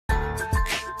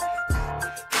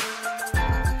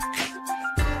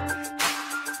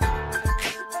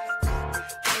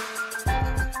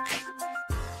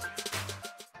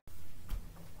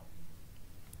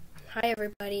Hi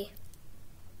everybody.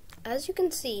 As you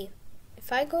can see,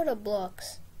 if I go to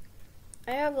Blooks,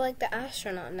 I have like the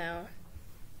astronaut now.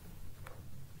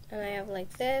 And I have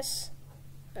like this,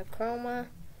 a chroma.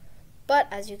 But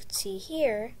as you can see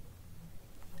here,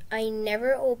 I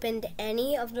never opened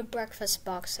any of the breakfast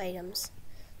box items.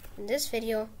 In this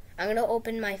video, I'm going to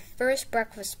open my first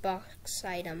breakfast box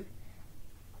item.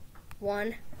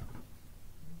 1,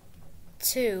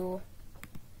 2,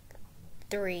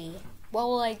 3. What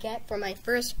will I get for my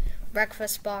first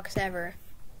breakfast box ever?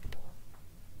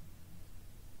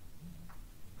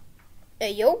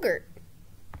 A yogurt.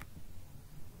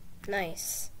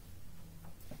 Nice.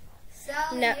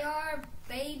 Sell your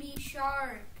baby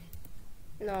shark.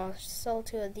 No, sell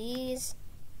 2 of these.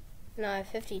 No, I have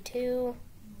 52.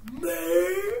 Oh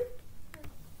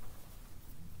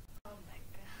my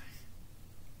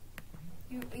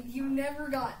god. You never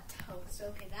got toast.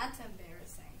 Okay, that's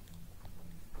embarrassing.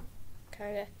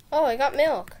 Kinda. Oh, I got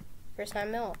milk. First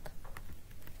time milk.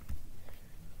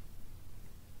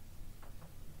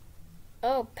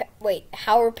 Oh, wait.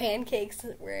 How are pancakes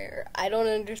rare? I don't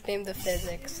understand the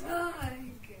physics.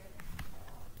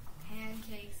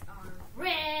 Pancakes are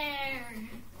rare.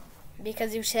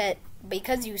 Because you said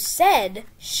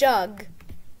shug.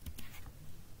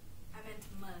 I meant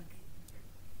mug.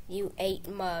 You ate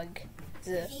mug.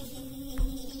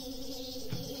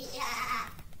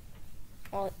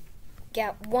 I'll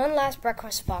get one last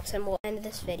breakfast box and we'll end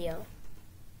this video.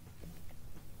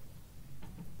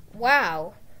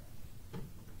 Wow.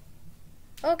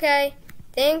 Okay.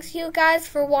 Thanks you guys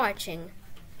for watching.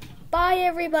 Bye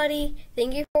everybody.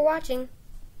 Thank you for watching.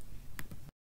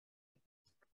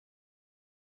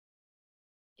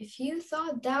 If you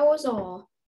thought that was all,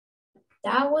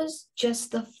 that was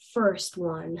just the first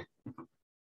one.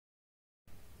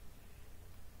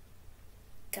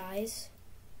 Guys,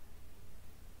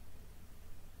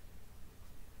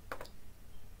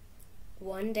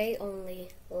 one day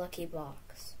only lucky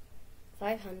box.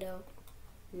 500,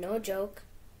 no joke.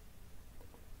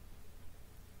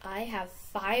 I have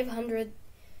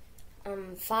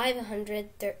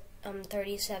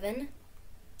 537.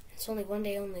 It's only one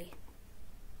day only.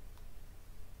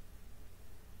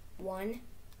 1,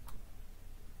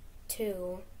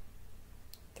 2,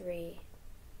 3.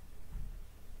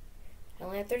 I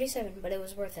only have 37, but it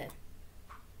was worth it.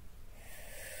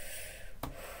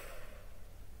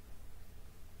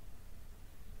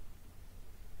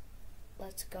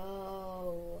 Let's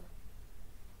go.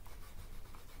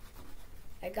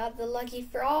 I got the lucky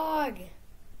frog.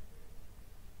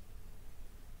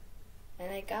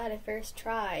 And I got it first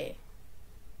try.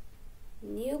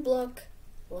 New block,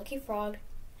 lucky frog,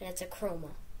 and it's a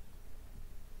chroma.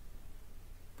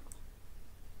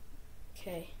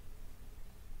 Okay.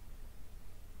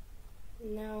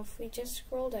 Now if we just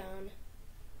scroll down,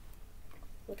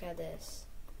 look at this.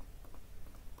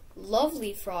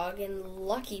 Lovely frog and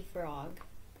lucky frog.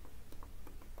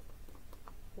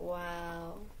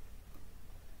 Wow.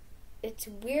 It's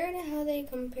weird how they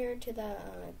compare to the,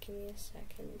 give me a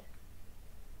second.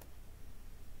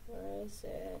 Where is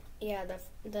it? Yeah,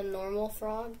 the normal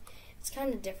frog. It's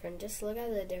kind of different. Just look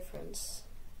at the difference.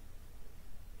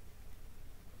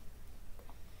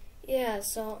 Yeah,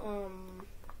 so,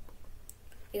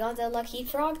 we got the lucky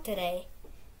frog today.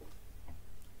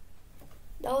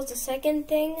 That was the second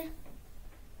thing.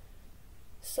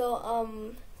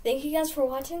 So, thank you guys for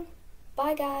watching.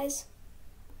 Bye, guys.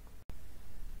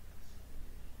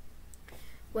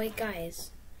 Wait,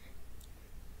 guys.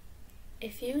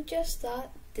 If you just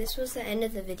thought this was the end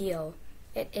of the video,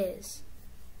 it is.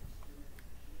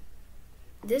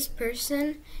 This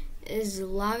person is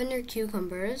Lavender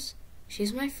Cucumbers.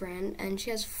 She's my friend, and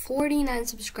she has 49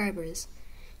 subscribers.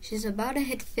 She's about to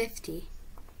hit 50.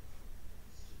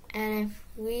 And if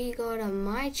we go to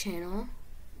my channel,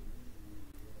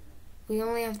 we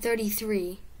only have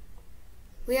 33.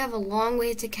 We have a long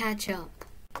way to catch up.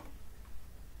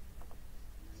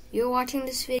 You're watching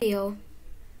this video.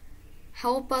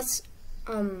 Help us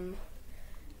come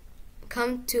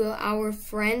to our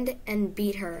friend and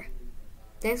beat her.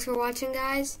 Thanks for watching,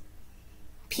 guys.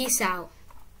 Peace out.